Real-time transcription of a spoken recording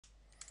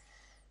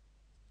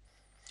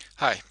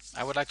Hi,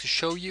 I would like to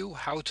show you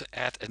how to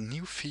add a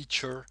new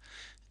feature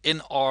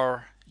in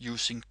R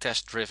using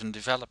test-driven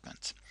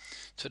development.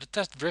 So the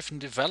test-driven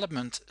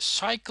development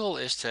cycle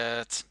is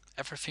that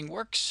everything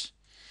works.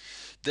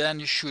 Then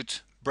you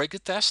should break the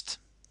test,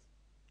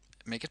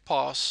 make it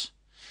pass,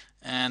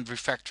 and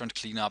refactor and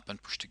clean up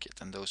and push to Git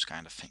and those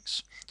kind of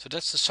things. So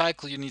that's the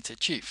cycle you need to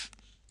achieve.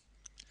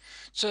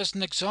 So as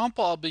an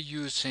example, I'll be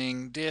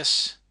using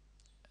this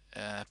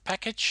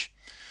package.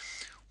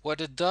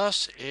 What it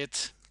does,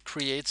 it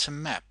creates a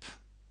map.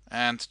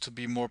 And to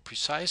be more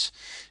precise,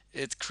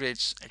 it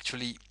creates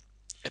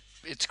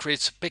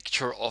a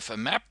picture of a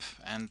map,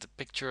 and the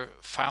picture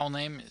file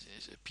name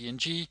is a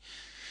PNG,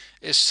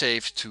 is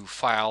saved to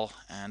file,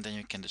 and then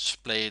you can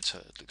display it so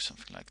it looks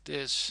something like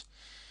this.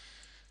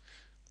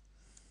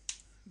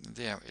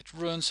 There it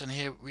runs, and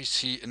here we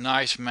see a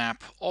nice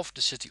map of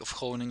the city of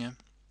Groningen.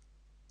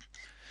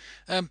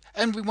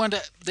 And we want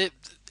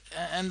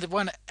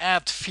to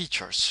add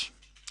features.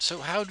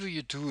 So how do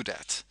you do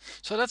that?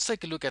 So let's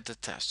take a look at the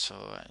test.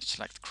 So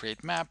select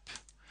create map,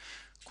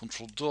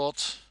 control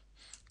dot,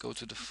 go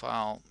to the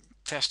file,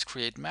 test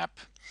create map.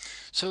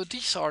 So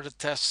these are the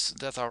tests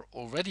that are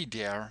already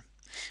there,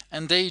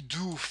 and they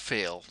do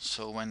fail.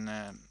 So when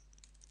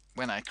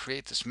I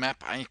create this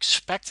map, I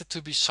expect it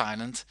to be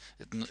silent.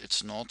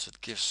 It's not. It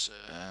gives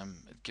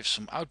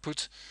some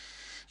output,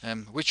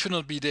 which should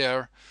not be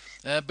there.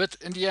 But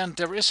in the end,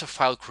 there is a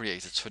file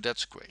created, so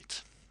that's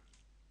great.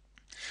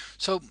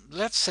 So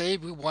let's say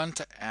we want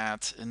to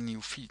add a new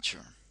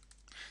feature.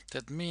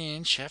 That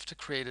means you have to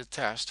create a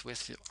test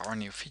with our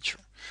new feature.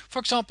 For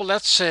example,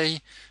 let's say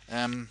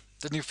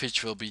the new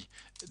feature will be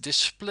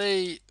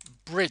display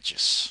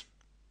bridges.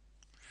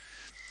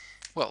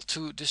 Well,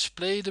 to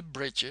display the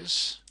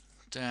bridges,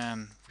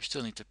 then we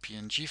still need the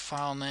PNG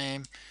file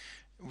name.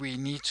 We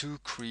need to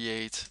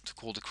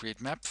call the create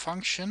map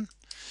function.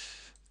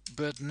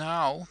 But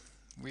now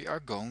we are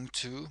going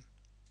to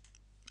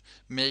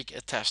make a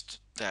test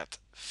that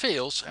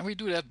fails, and we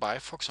do that by,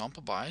 for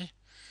example, by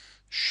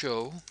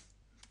show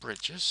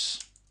bridges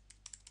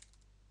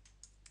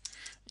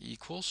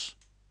equals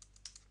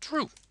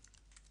true.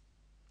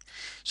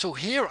 So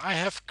here I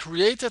have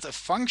created a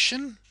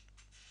function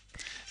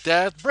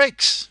that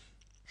breaks,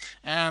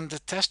 and the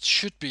test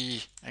should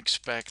be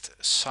expect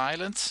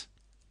silent.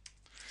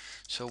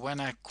 So when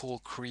I call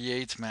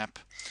create map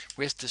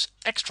with this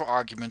extra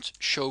argument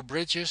show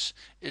bridges,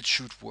 it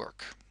should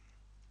work.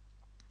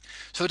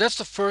 So that's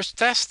the first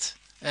test.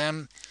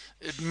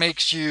 It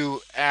makes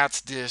you add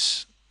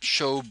this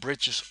show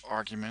bridges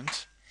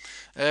argument,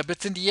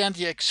 but in the end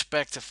you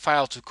expect a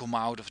file to come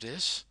out of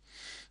this.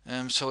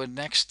 So a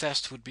next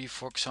test would be,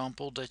 for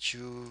example, that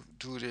you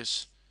do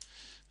this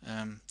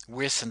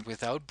with and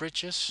without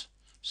bridges.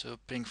 So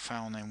ping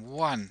file name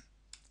 1,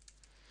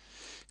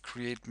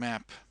 create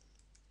map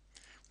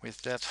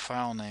with that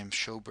file name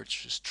show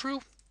bridges true.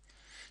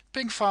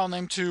 Ping file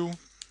name 2,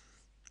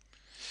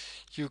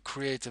 you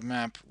create a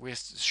map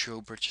with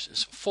show bridges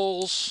is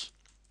false.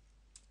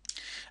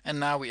 And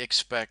now we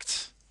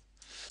expect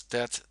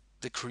that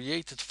the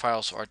created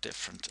files are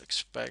different.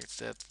 Expect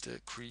that the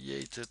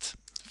created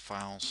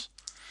files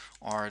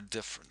are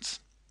different.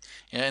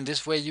 Yeah, in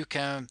this way you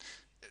can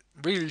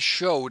really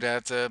show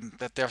that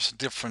that there's a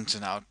difference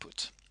in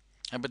output.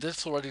 But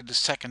that's already the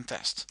second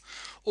test.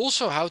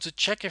 Also, how to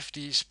check if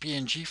these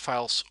PNG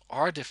files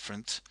are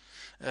different.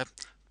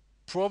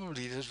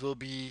 Probably this will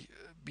be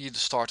the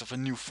start of a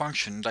new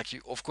function. Like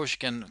you, of course, you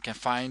can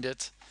find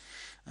it,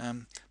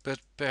 but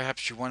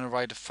perhaps you want to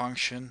write a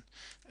function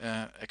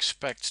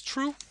expect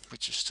true,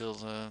 which is still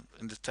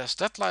in the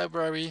test.dat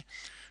library,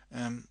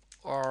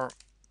 are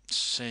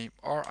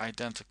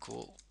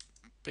identical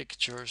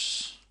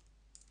pictures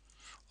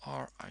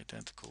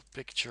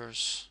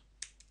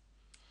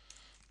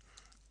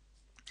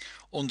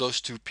on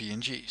those two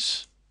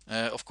PNGs.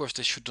 Of course,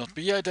 they should not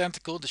be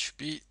identical, they should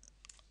be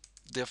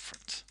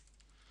different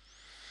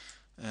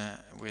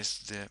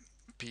with the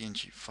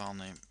PNG file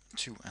name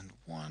 2 and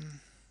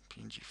 1,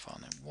 PNG file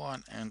name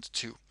 1 and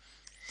 2.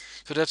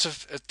 So that's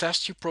a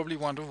test you probably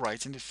want to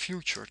write in the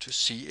future to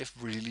see if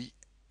really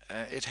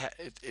it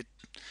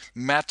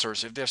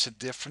matters, if there's a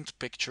different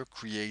picture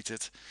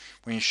created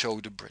when you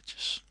show the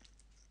bridges.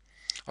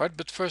 Alright,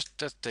 but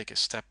first let's take a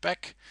step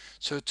back.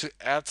 So to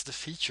add the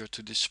feature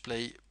to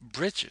display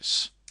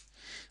bridges,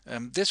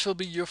 this will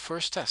be your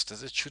first test,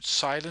 that it should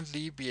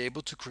silently be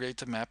able to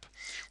create a map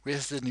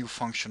with the new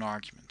function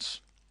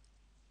arguments.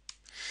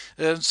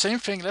 Same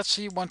thing, let's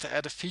say you want to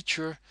add a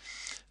feature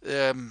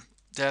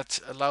that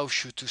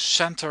allows you to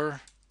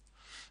center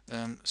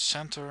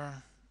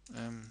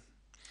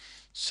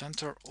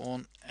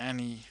on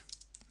any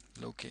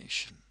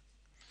location.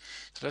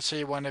 So let's say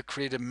you want to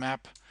create a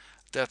map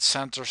that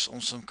centers on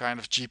some kind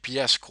of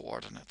GPS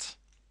coordinate.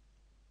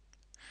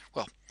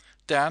 Well,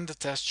 then the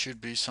test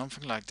should be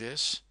something like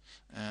this.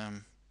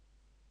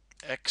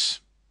 X,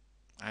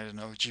 I don't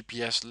know,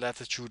 GPS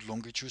latitude,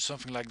 longitude,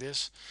 something like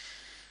this.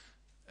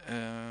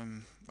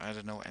 I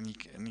don't know any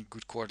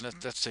good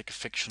coordinate. Let's take a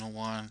fictional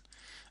one.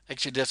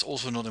 Actually, that's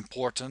also not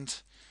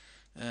important.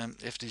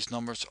 if these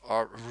numbers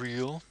are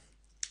real,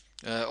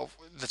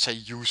 let's say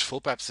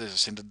useful. Perhaps this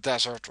is in the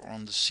desert or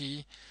on the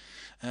sea.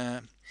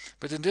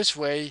 But in this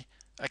way,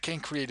 I can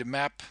create a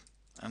map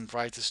and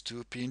write this to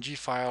a PNG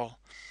file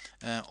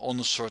on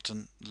a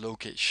certain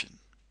location.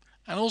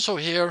 And also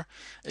here,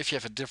 if you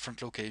have a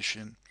different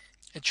location,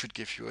 it should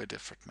give you a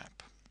different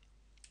map.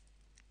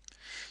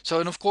 So,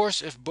 and of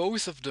course, if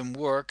both of them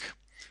work,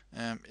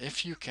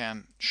 if you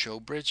can show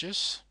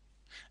bridges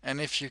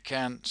and if you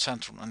can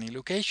center on any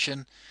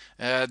location,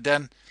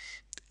 then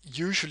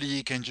usually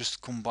you can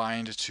just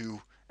combine the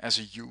two as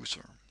a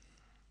user.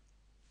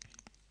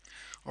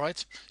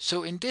 Alright,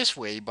 so in this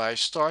way, by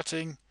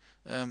starting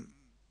um,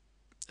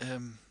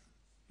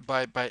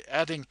 by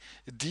adding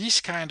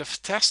these kind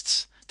of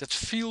tests that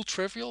feel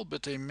trivial,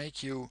 but they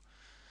make you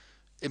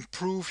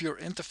improve your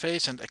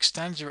interface and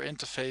extend your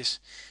interface,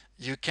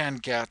 you can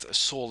get a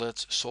solid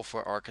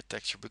software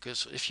architecture,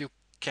 because if you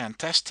can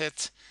test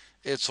it,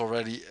 it's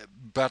already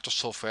better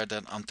software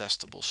than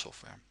untestable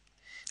software.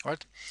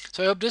 Alright,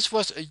 so I hope this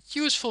was a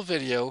useful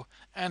video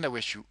and I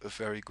wish you a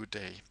very good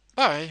day.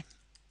 Bye!